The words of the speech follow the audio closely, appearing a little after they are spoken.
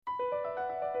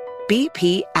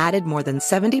BP added more than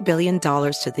 $70 billion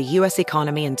to the U.S.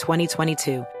 economy in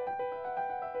 2022.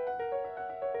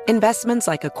 Investments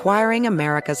like acquiring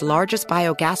America's largest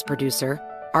biogas producer,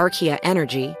 Archaea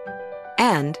Energy,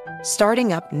 and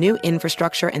starting up new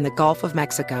infrastructure in the Gulf of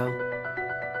Mexico.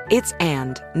 It's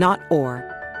and, not or.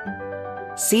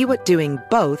 See what doing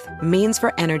both means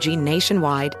for energy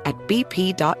nationwide at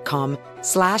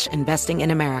bp.com/investing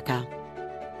in America.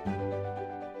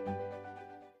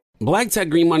 Black Tech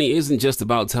Green Money isn't just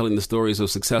about telling the stories of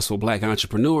successful Black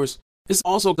entrepreneurs. It's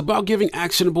also about giving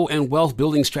actionable and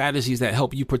wealth-building strategies that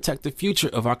help you protect the future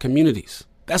of our communities.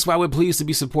 That's why we're pleased to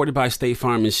be supported by State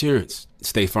Farm Insurance.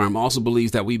 State Farm also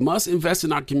believes that we must invest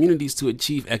in our communities to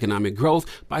achieve economic growth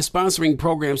by sponsoring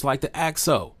programs like the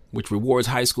ACT-SO, which rewards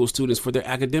high school students for their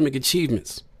academic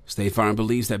achievements. State Farm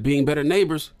believes that being better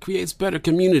neighbors creates better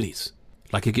communities.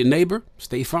 Like a good neighbor,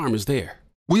 State Farm is there.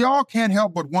 We all can't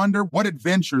help but wonder what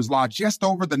adventures lie just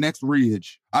over the next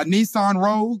ridge. A Nissan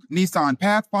Rogue, Nissan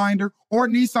Pathfinder, or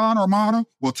Nissan Armada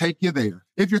will take you there.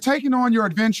 If you're taking on your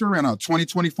adventure in a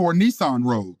 2024 Nissan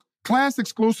Rogue,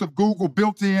 class-exclusive Google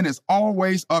built-in is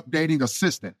always updating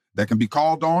assistant that can be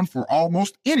called on for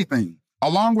almost anything.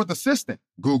 Along with Assistant,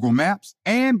 Google Maps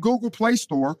and Google Play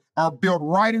Store are built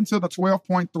right into the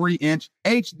 12.3-inch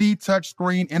HD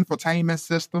touchscreen infotainment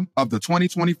system of the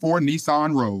 2024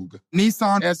 Nissan Rogue.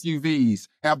 Nissan SUVs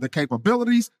have the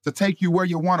capabilities to take you where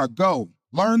you want to go.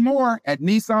 Learn more at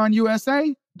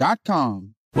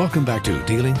nissanusa.com. Welcome back to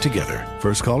Dealing Together.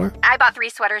 First caller? I bought 3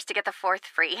 sweaters to get the 4th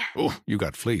free. Oh, you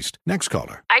got fleeced. Next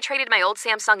caller? I traded my old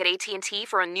Samsung at AT&T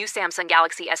for a new Samsung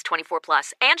Galaxy S24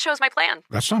 Plus and chose my plan.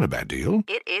 That's not a bad deal.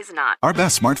 It is not. Our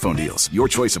best smartphone deals. Your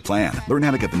choice of plan. Learn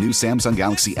how to get the new Samsung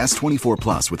Galaxy S24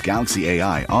 Plus with Galaxy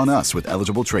AI on us with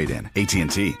eligible trade-in.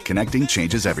 AT&T. Connecting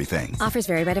changes everything. Offers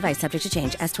vary by device. Subject to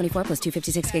change. S24 plus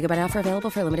 256 gigabyte offer available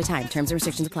for a limited time. Terms and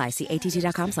restrictions apply. See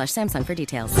att.com/Samsung for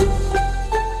details.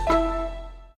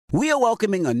 We are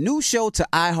welcoming a new show to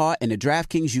iHeart and the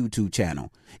DraftKings YouTube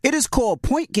channel. It is called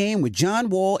Point Game with John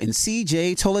Wall and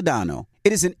CJ Toledano.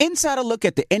 It is an insider look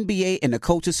at the NBA and the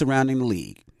coaches surrounding the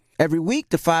league. Every week,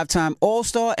 the 5-time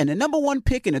All-Star and the number 1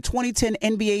 pick in the 2010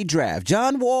 NBA Draft,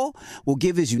 John Wall, will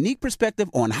give his unique perspective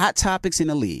on hot topics in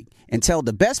the league and tell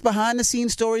the best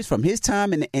behind-the-scenes stories from his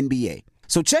time in the NBA.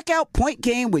 So check out Point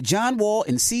Game with John Wall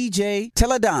and CJ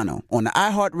Toledano on the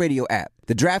iHeartRadio app,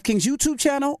 the DraftKings YouTube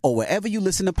channel, or wherever you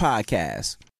listen to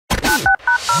podcasts.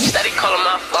 Steady calling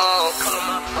my phone.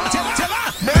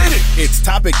 It's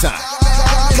topic time.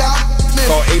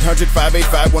 Call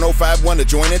 800-585-1051 to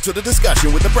join into the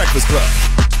discussion with the Breakfast Club.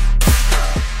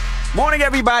 Morning,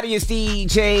 everybody. It's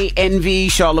DJ NV,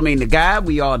 Charlamagne the Guy.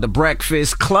 We are the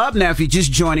Breakfast Club. Now, if you're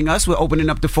just joining us, we're opening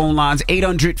up the phone lines,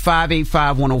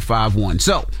 800-585-1051.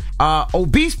 So,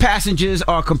 obese passengers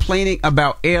are complaining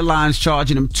about airlines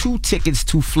charging them 2 tickets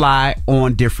to fly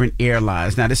on different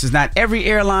airlines. Now, this is not every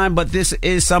airline, but this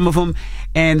is some of them,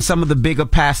 and some of the bigger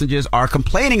passengers are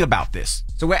complaining about this.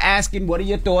 So we're asking, what are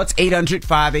your thoughts?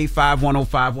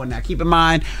 800-585-1051. Now, keep in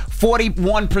mind,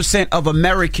 41% of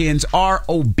Americans are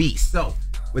obese. So,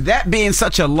 with that being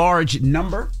such a large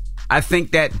number, I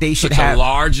think that they should have... a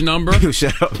large number?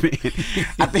 Shut up, man.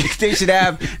 I think they should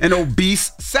have an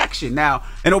obese section. Now,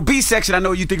 an obese section, I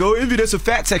know you think, oh, Envy, that's a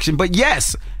fat section. But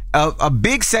yes, a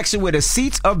big section where the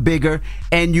seats are bigger,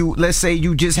 and let's say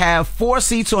you just have 4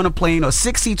 seats on a plane or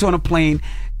 6 seats on a plane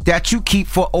that you keep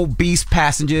for obese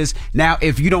passengers. Now,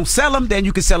 if you don't sell them, then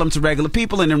you can sell them to regular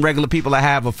people, and then regular people that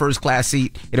have a first-class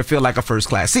seat, it'll feel like a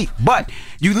first-class seat. But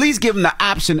you at least give them the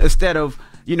option instead of,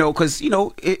 because,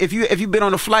 if you've been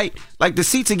on a flight, like the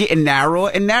seats are getting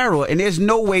narrower and narrower, and there's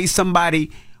no way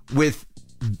somebody with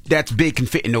that's big can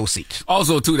fit in those seats.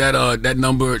 Also, too, that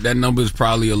number is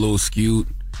probably a little skewed.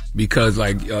 Because,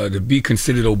 to be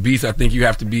considered obese, I think you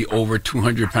have to be over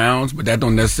 200 pounds, but that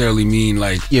don't necessarily mean,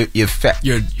 you're fat.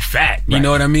 You're fat. You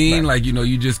know what I mean? Right.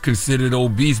 You just considered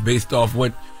obese based off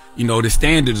what, the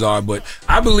standards are. But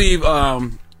I believe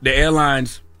the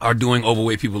airlines are doing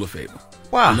overweight people a favor.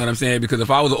 Wow. You know what I'm saying? Because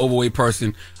if I was an overweight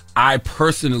person, I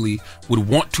personally would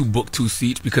want to book 2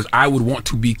 seats because I would want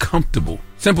to be comfortable.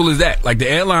 Simple as that. The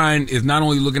airline is not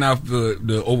only looking out for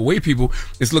the overweight people,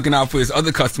 it's looking out for its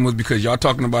other customers, because y'all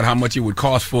talking about how much it would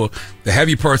cost for the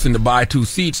heavy person to buy 2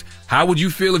 seats. How would you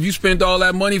feel if you spent all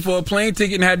that money for a plane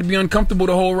ticket and had to be uncomfortable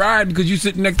the whole ride because you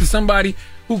sitting next to somebody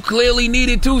who clearly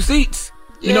needed 2 seats?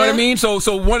 You know what I mean? So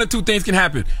one or two things can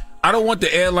happen. I don't want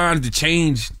the airlines to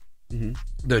change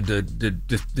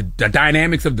the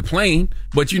dynamics of the plane,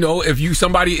 but if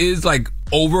somebody is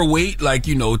overweight,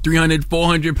 300,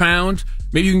 400 pounds,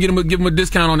 maybe you can give them a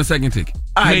discount on the second ticket.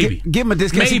 Maybe. Give them a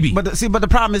discount. Maybe. But the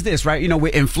problem is this, right? You know,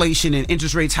 with inflation and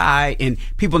interest rates high and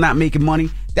people not making money,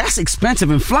 that's expensive.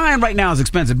 And flying right now is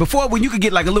expensive. Before, when you could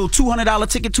get like a little $200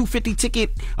 ticket, $250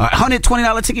 ticket, a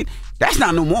 $120 ticket, that's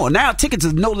not no more. Now tickets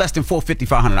is no less than $450,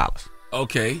 $500.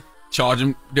 Okay, charge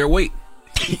them their weight.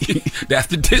 That's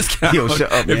the discount. Yo,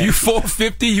 shut up, man. If you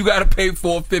 $450, you got to pay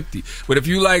 $450. But if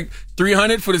you like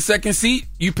 $300 for the second seat,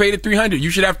 you pay the $300.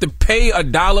 You should have to pay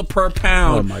 $1 per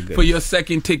pound for your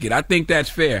second ticket. I think that's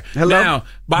fair. Hello? Now,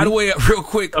 by the way, real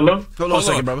quick. Hello? Hold on a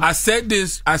second, brother. I said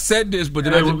this, but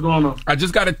then Hey, what's going on? I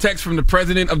just got a text from the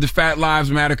president of the Fat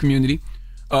Lives Matter community.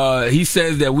 He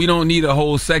says that we don't need a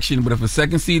whole section, but if a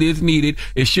second seat is needed,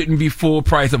 it shouldn't be full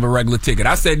price of a regular ticket.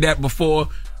 I said that before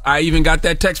I even got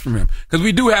that text from him. Because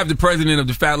we do have the president of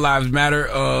the Fat Lives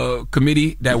Matter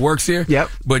committee that works here. Yep.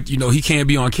 But, you know, he can't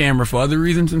be on camera for other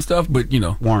reasons and stuff. But, you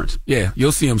know. Warrants. Yeah,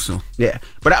 you'll see him soon. Yeah.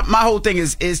 But my whole thing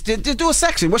is just do a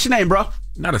section. What's your name, bro?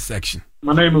 Not a section.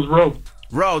 My name is Ro.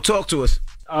 Ro, talk to us.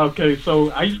 Okay, so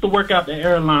I used to work out the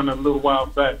airline a little while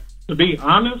back. To be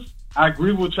honest, I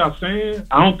agree with what y'all saying.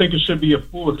 I don't think it should be a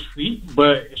full seat,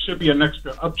 but it should be an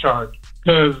extra upcharge.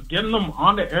 Because getting them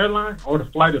on the airline or the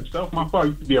flight itself, my fault,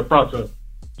 used to be a process.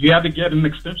 You had to get an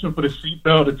extension for the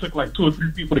seatbelt. It took like 2 or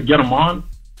 3 people to get them on.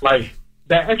 Like,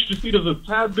 that extra seat is a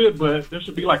tad bit, but there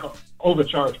should be like an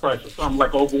overcharge price or something,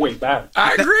 like overweight bag.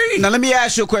 I agree. Now, let me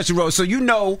ask you a question, Rose. So, you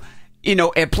know,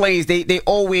 at planes, they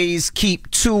always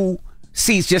keep 2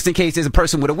 seats just in case there's a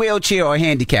person with a wheelchair or a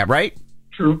handicap, right?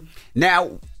 True.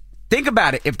 Now, think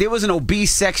about it. If there was an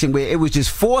obese section where it was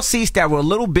just 4 seats that were a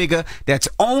little bigger, that's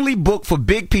only booked for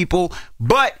big people,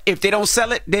 but if they don't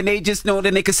sell it, then they just know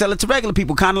then they can sell it to regular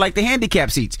people, kind of like the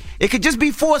handicap seats. It could just be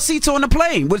 4 seats on the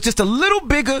plane, but it's just a little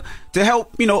bigger to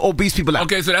help, obese people out.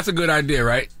 Okay, so that's a good idea,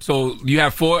 right? So you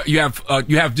have 4, you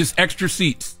have just extra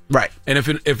seats. Right. And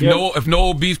if no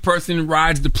obese person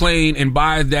rides the plane and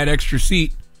buys that extra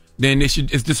seat, then it's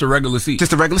just a regular seat.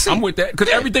 Just a regular seat. I'm with that. Because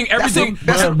everything.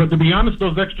 But to be honest,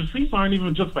 those extra seats aren't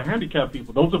even just for handicapped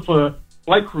people. Those are for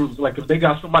flight crews. Like if they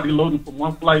got somebody loading from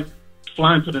one flight,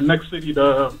 flying to the next city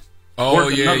to. Oh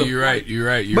yeah, you're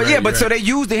right. So they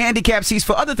use the handicap seats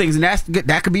for other things, and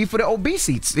that could be for the obese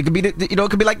seats. It could be it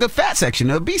could be like the fat section,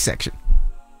 the obese section.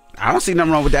 I don't see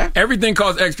nothing wrong with that. Everything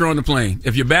costs extra on the plane.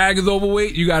 If your bag is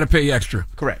overweight, you got to pay extra.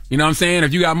 Correct. You know what I'm saying?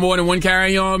 If you got more than one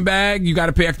carry-on bag, you got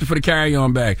to pay extra for the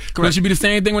carry-on bag. Correct. That should be the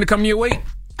same thing when it comes to your weight.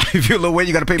 If you're a little weight,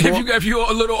 you got to pay more. If you're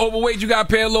a little overweight, you got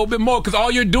to pay a little bit more because all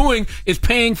you're doing is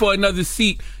paying for another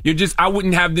seat. I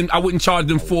wouldn't charge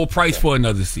them full price for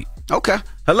another seat. Okay.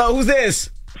 Hello, who's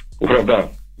this? What up, though?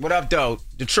 What up, though?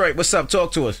 Detroit, what's up?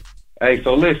 Talk to us. Hey,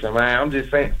 so listen, man. I'm just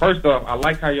saying. First off, I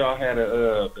like how y'all had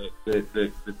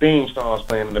the theme songs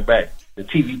playing in the back, the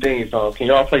TV theme songs. Can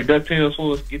y'all play DuckTales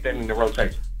for us? Get that in the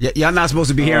rotation. Yeah, y'all not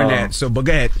supposed to be hearing that. So, but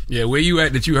go ahead. Yeah, where you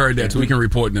at that you heard that so we can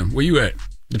report them? Where you at?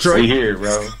 Detroit. We here,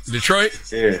 bro. Detroit.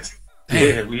 Yeah.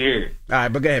 Damn. Yeah, we here. All right,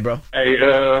 but go ahead, bro. Hey,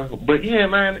 but yeah,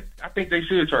 man. I think they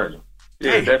should charge them.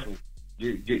 Yeah, definitely.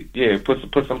 Yeah,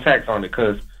 put some tax on it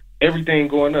because everything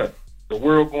going up. The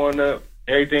world going up.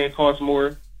 Everything costs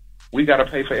more. We got to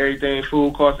pay for everything.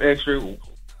 Food costs extra.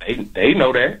 They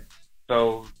know that.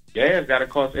 So, gas got to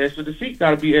cost extra. The seat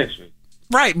got to be extra.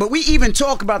 Right, but we even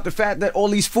talk about the fact that all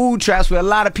these food traps where a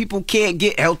lot of people can't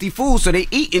get healthy food, so they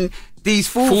eating these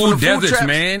food deserts, traps.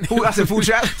 Man. I said food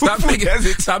traps.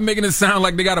 Stop making it sound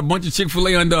like they got a bunch of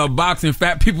Chick-fil-A under a box and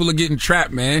fat people are getting trapped,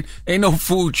 man. Ain't no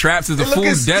food traps. It's a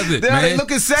food desert, man. They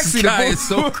looking sexy. This guy is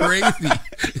so crazy.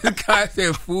 This guy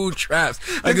said food traps.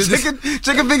 Like chicken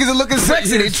fingers are looking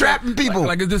sexy. They trapping people.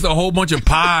 Like it's just a whole bunch of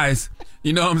pies.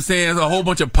 You know what I'm saying? There's a whole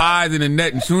bunch of pies in the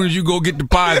net. And as soon as you go get the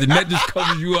pies, the net just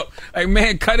covers you up. Like,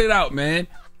 man, cut it out, man.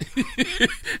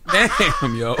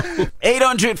 Damn, yo.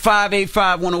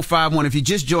 800-585-1051. If you're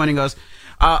just joining us,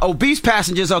 obese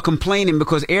passengers are complaining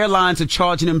because airlines are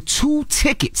charging them 2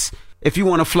 tickets if you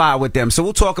want to fly with them. So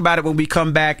we'll talk about it when we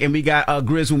come back. And we got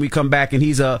Grizz when we come back, and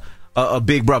he's a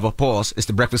big brother. Pause. It's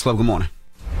the Breakfast Club. Good morning.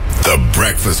 The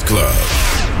Breakfast Club.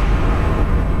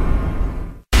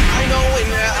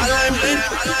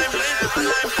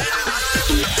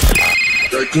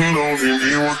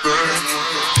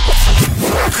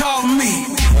 Call me.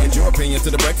 And your opinion to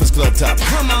the Breakfast Club topic.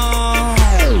 Come on.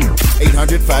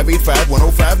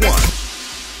 800-585-1051.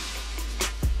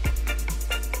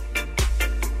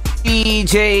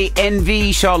 DJ NV,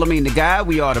 Charlamagne the Guy.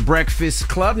 We are the Breakfast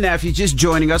Club. Now, if you're just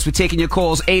joining us, we're taking your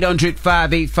calls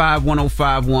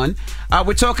 800-585-1051.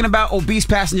 We're talking about obese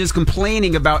passengers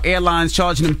complaining about airlines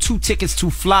charging them 2 tickets to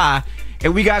fly.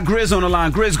 And we got Grizz on the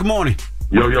line. Grizz, good morning.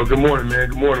 Yo, good morning, man.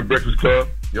 Good morning, Breakfast Club.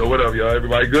 Yo, what up, y'all?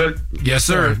 Everybody good? Yes,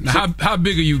 sir. Now, how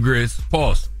big are you, Grizz?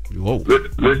 Pause. Whoa.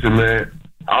 Listen, man,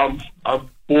 I'm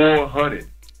 400.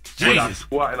 When I Jesus.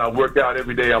 squat and I work out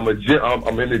every day, I'm in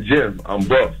the gym. I'm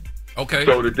buff. Okay.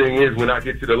 So the thing is, when I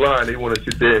get to the line, they want to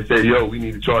sit there and say, yo, we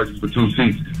need to charge you for 2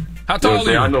 seats. How tall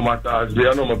are you? I know my thighs big.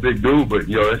 I know I'm a big dude, but,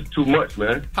 yo, that's too much,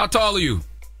 man. How tall are you?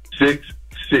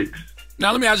 6'6".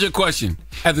 Now, let me ask you a question.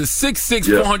 As a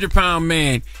 6'6", 400-pound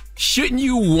man, shouldn't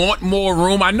you want more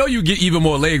room? I know you get even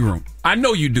more leg room. I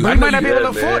know you do. You might not be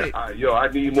able to afford it. I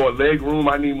need more leg room.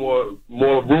 I need more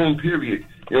room, period.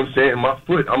 You know what I'm saying? My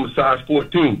foot, I'm a size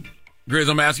 14. Grizz, I'm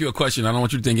going to ask you a question. I don't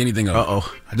want you to think anything of it.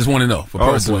 Uh-oh. I just want to know. For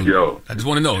personal. Yo. I just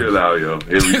want to know. Chill out, yo.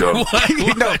 Here we go.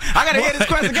 What? No, I got to hear this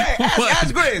question again.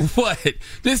 Ask Grizz. What?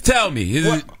 Just tell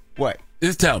me. What?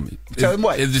 Just tell me. Tell him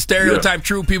what? Is the stereotype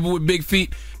true, people with big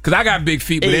feet? Because I got big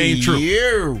feet, but they ain't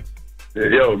true.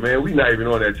 Yo, man, we not even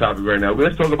on that topic right now.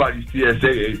 Let's talk about these TSA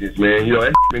agents, man. Yo,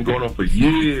 that's been going on for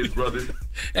years, brother.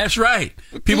 That's right.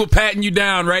 People patting you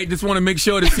down, right? Just want to make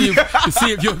sure to see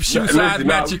if your shoe size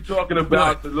matches. We're talking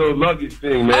about the little luggage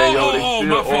thing, man.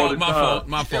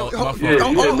 My fault. Yeah, get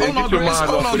your mind off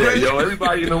of that, yo.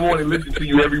 Everybody in the morning listen to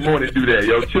you every morning do that,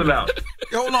 yo. Chill out.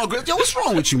 Yo, hold on, Grizz. Yo, what's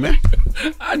wrong with you, man?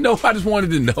 I know. I just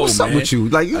wanted to know, what's man. up with you?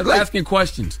 I was asking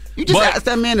questions. You just asked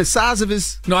that man the size of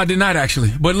his... No, I did not,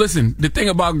 actually. But listen, the thing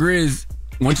about Grizz,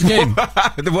 once again...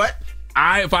 The what?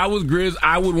 If I was Grizz,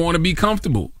 I would want to be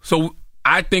comfortable. So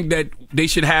I think that they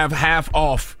should have half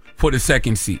off for the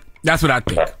second seat. That's what I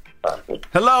think.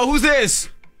 Hello, who's this?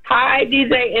 Hi,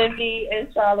 DJ Envy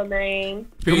and Charlamagne.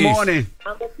 Good morning.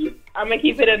 I'm going to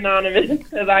keep it anonymous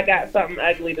because I got something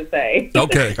ugly to say.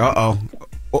 Okay. Uh-oh.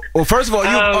 Well, first of all,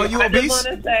 are you obese? I just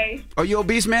want to say... Are you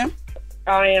obese, ma'am?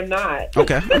 I am not.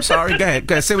 Okay, I'm sorry. Go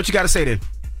ahead. Say what you got to say then.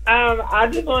 I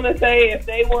just want to say if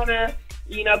they want to,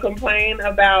 complain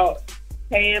about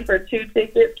paying for 2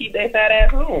 tickets, keep their fat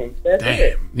ass home. That's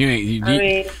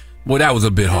it. Well, that was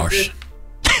a bit harsh.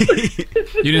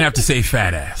 You didn't have to say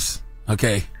fat ass.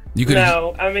 Okay.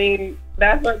 No,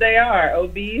 that's what they are.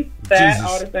 Obese, fat,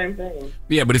 all the same thing.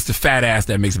 Yeah, but it's the fat ass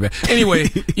that makes it bad. Anyway,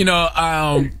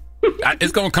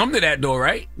 it's going to come to that, though,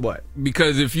 right? What?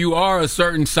 Because if you are a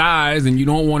certain size and you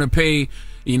don't want to pay,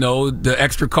 the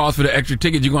extra cost for the extra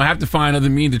ticket, you're going to have to find other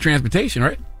means of transportation,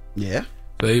 right? Yeah.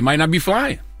 So you might not be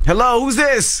flying. Hello, who's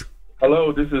this?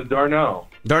 Hello, this is Darnell.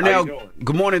 Darnell,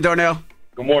 good morning, Darnell.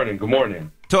 Good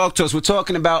morning. Talk to us. We're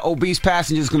talking about obese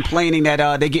passengers complaining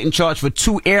that they're getting charged for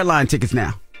 2 airline tickets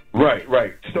now.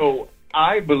 Right. So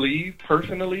I believe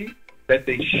personally that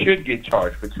they should get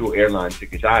charged for 2 airline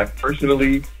tickets. I have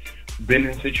personally been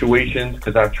in situations,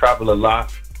 because I've traveled a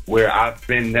lot, where I've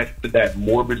been next to that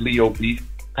morbidly obese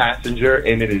passenger,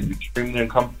 and it is extremely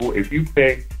uncomfortable. If you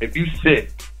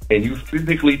sit and you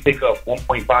physically take up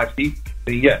 1.5 seats,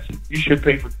 then yes, you should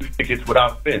pay for 2 tickets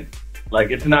without fin. Like,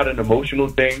 it's not an emotional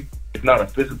thing. It's not a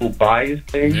physical bias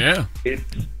thing. Yeah. It's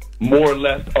more or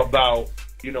less about,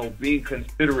 being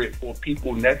considerate for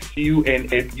people next to you.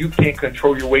 And if you can't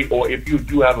control your weight, or if you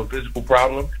do have a physical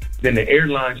problem, then the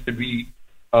airlines should be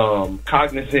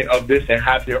cognizant of this and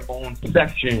have their own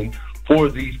section for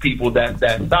these people that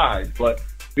size. But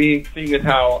seeing as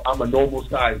how I'm a normal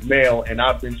sized male and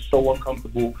I've been so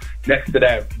uncomfortable next to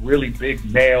that really big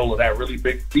male or that really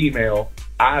big female,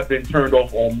 I have been turned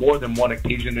off on more than one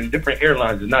occasion in different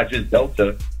airlines, and not just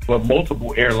Delta, but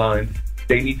multiple airlines.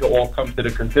 They need to all come to the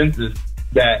consensus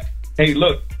that, hey,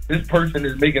 look, this person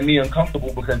is making me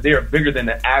uncomfortable because they're bigger than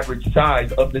the average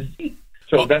size of the seat.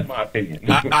 So that's my opinion.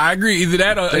 I agree. Either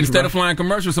that or instead of flying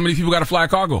commercial, some of these people got to fly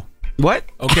cargo. What?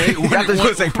 Okay. You have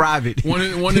to say private.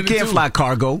 You can't fly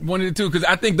cargo. One of the two. Because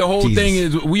I think the whole thing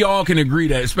is, we all can agree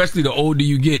that, especially the older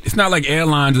you get, it's not like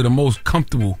airlines are the most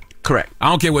comfortable. Correct. I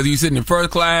don't care whether you're sitting in first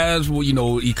class,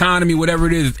 economy, whatever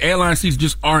it is. Airline seats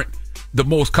just aren't the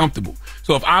most comfortable.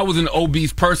 So if I was an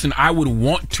obese person, I would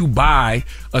want to buy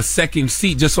a second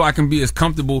seat just so I can be as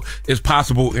comfortable as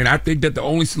possible. And I think that the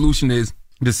only solution is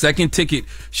the second ticket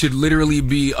should literally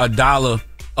be $1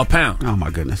 a pound. Oh my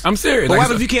goodness. I'm serious. But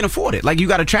what if you can't afford it? Like, you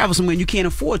got to travel somewhere and you can't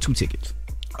afford 2 tickets.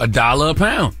 $1 a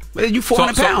pound. But you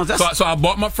 400 pounds. So I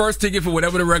bought my first ticket for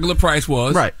whatever the regular price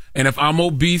was. Right. And if I'm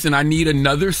obese and I need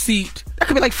another seat, that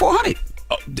could be like 400.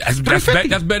 Oh, that's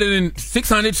better than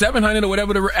 600, 700, or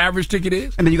whatever the average ticket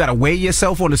is. And then you got to weigh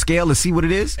yourself on the scale to see what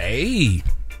it is. Hey,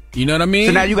 you know what I mean?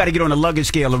 So now you got to get on the luggage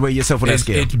scale and weigh yourself on that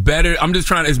scale. It's better.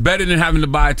 It's better than having to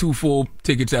buy 2 full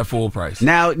tickets at full price.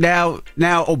 Now,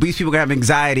 obese people have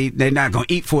anxiety. They're not going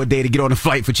to eat for a day to get on the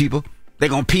flight for cheaper. They're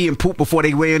going to pee and poop before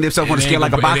they weigh themselves on the scale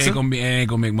like a boxer. It ain't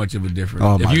going to make much of a difference.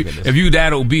 Oh, if you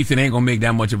that obese, it ain't going to make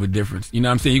that much of a difference. You know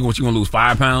what I'm saying? You're going to lose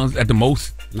 5 pounds at the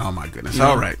most. Oh, my goodness.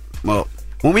 All right. Well,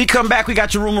 When we come back, we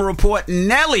got your rumor report.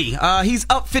 Nelly, he's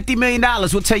up $50 million.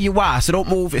 We'll tell you why. So don't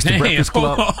move. It's the Breakfast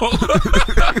Club.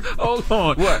 Hold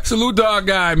on. What? Salute to our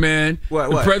guy, man.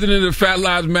 What? The president of the Fat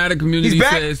Lives Matter community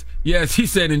says, yes, he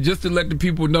said, and just to let the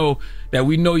people know that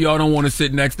we know y'all don't want to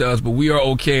sit next to us, but we are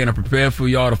okay and are prepared for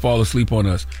y'all to fall asleep on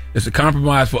us. It's a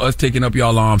compromise for us taking up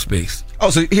y'all arm space. Oh,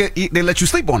 so they let you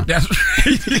sleep on him?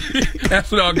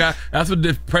 That's what our guy, that's what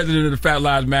the president of the Fat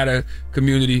Lives Matter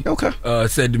community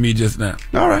said to me just now.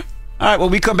 All right. All right,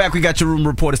 when we come back, we got your room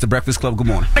report. It's the Breakfast Club. Good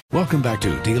morning. Welcome back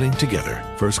to Dealing Together.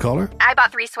 First caller? I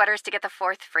bought 3 sweaters to get the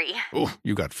 4th free. Oh,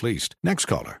 you got fleeced. Next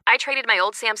caller. I traded my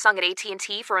old Samsung at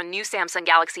AT&T for a new Samsung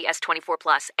Galaxy S24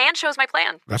 Plus and chose my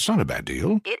plan. That's not a bad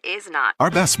deal. It is not. Our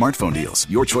best smartphone deals.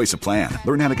 Your choice of plan.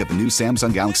 Learn how to get the new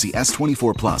Samsung Galaxy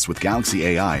S24 Plus with Galaxy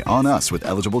AI on us with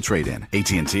eligible trade-in.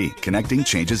 AT&T. Connecting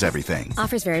changes everything.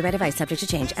 Offers vary by device, subject to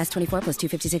change. S24 plus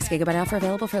 256 gigabyte offer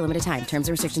available for a limited time. Terms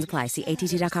and restrictions apply. See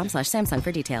att.com/Samsung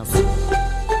for details.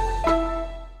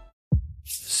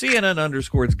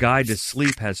 CNN_'s Guide to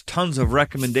Sleep has tons of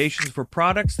recommendations for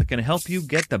products that can help you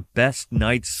get the best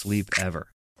night's sleep ever.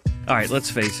 All right, let's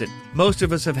face it, most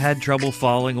of us have had trouble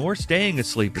falling or staying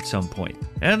asleep at some point,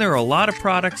 and there are a lot of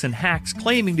products and hacks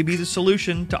claiming to be the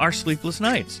solution to our sleepless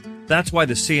nights. That's why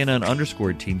the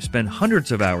CNN_ team spend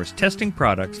hundreds of hours testing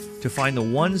products to find the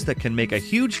ones that can make a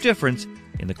huge difference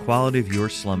in the quality of your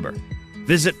slumber.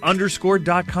 Visit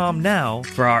underscore.com now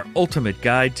for our ultimate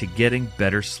guide to getting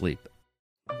better sleep.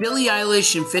 Billie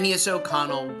Eilish and Phineas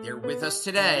O'Connell, they're with us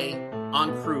today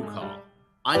on Crew Call.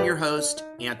 I'm your host,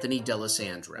 Anthony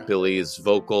D'Alessandro. Billie's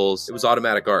vocals, it was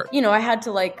automatic art. You know, I had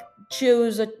to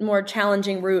choose a more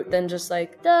challenging route than just da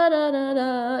da da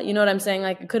da. You know what I'm saying?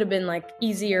 It could have been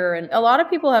easier. And a lot of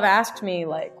people have asked me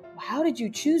how did you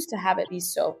choose to have it be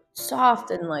so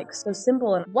soft and so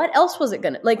simple? And what else was it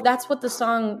gonna that's what the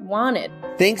song wanted.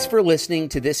 Thanks for listening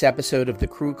to this episode of the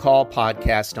Crew Call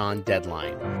podcast on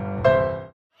Deadline.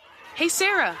 Hey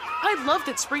Sarah, I love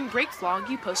that spring break vlog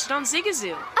you posted on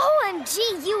Zigazoo. OMG,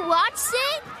 you watched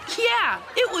it? Yeah,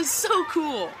 it was so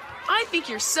cool. I think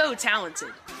you're so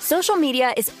talented. Social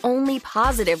media is only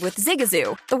positive with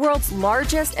Zigazoo, the world's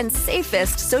largest and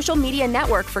safest social media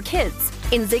network for kids.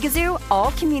 In Zigazoo,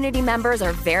 all community members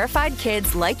are verified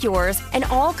kids like yours, and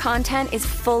all content is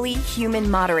fully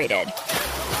human moderated.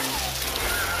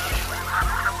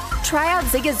 Try out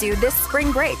Zigazoo this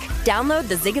spring break. Download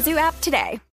the Zigazoo app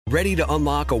today. Ready to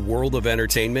unlock a world of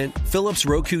entertainment? Philips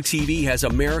Roku TV has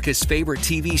America's favorite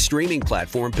TV streaming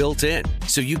platform built in,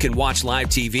 so you can watch live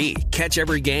TV, catch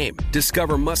every game,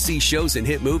 discover must-see shows and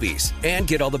hit movies, and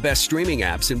get all the best streaming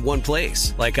apps in one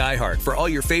place, like iHeart for all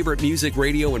your favorite music,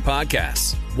 radio, and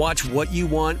podcasts. Watch what you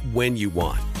want, when you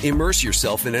want. Immerse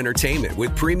yourself in entertainment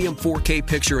with premium 4K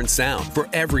picture and sound for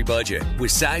every budget,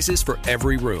 with sizes for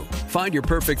every room. Find your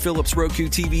perfect Philips Roku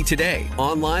TV today,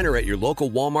 online or at your local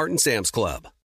Walmart and Sam's Club.